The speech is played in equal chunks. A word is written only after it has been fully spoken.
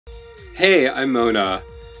Hey, I'm Mona,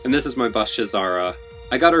 and this is my bus Shazara.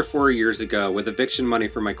 I got her 4 years ago with eviction money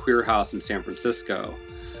from my queer house in San Francisco,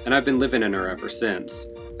 and I've been living in her ever since.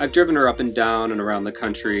 I've driven her up and down and around the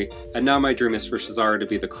country, and now my dream is for Shazara to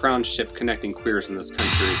be the crown ship connecting queers in this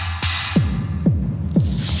country.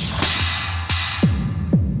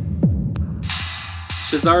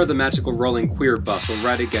 Shazara the Magical Rolling Queer Bus will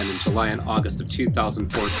ride again in July and August of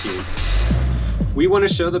 2014. We want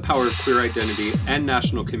to show the power of queer identity and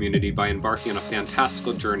national community by embarking on a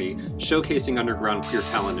fantastical journey showcasing underground queer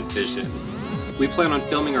talent and vision. We plan on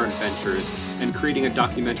filming our adventures and creating a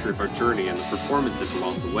documentary of our journey and the performances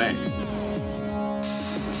along the way.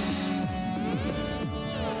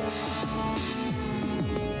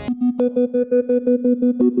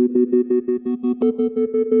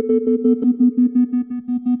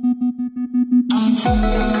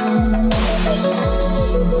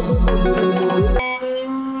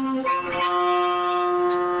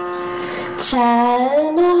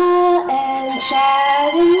 China and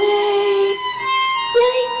Chardonnay,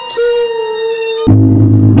 like you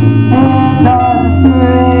and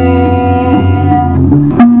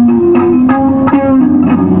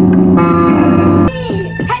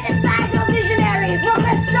Heterosexual visionaries will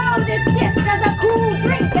bestow this gift as a cool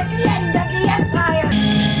drink at the end of the empire.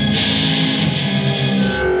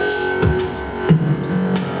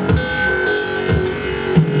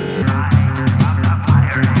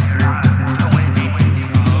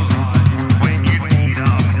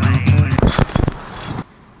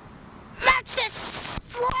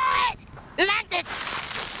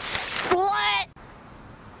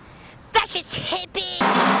 That's just hippie.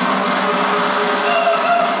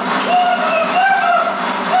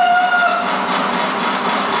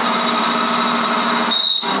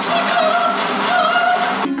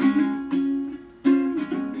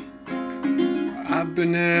 I've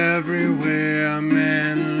been everywhere,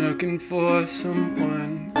 man, looking for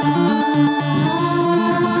someone.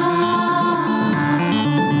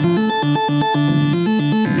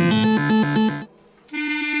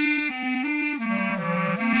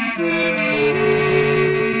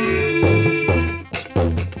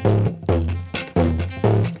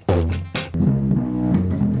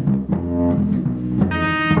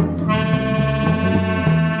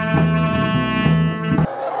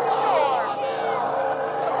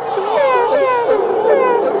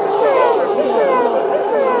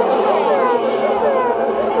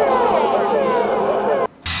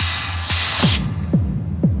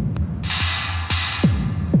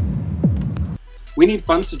 We need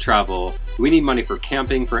funds to travel. We need money for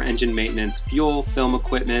camping, for engine maintenance, fuel, film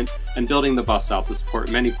equipment, and building the bus out to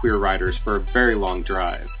support many queer riders for a very long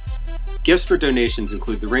drive. Gifts for donations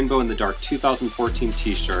include the Rainbow in the Dark 2014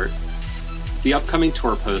 t-shirt, the upcoming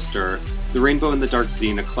tour poster, the Rainbow in the Dark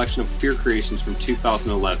zine, a collection of queer creations from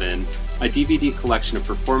 2011, a DVD collection of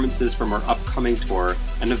performances from our upcoming tour,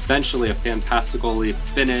 and eventually a fantastically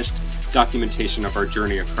finished documentation of our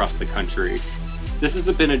journey across the country. This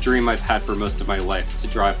has been a dream I've had for most of my life, to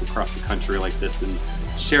drive across the country like this and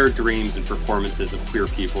share dreams and performances of queer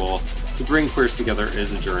people. To bring queers together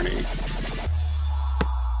is a journey.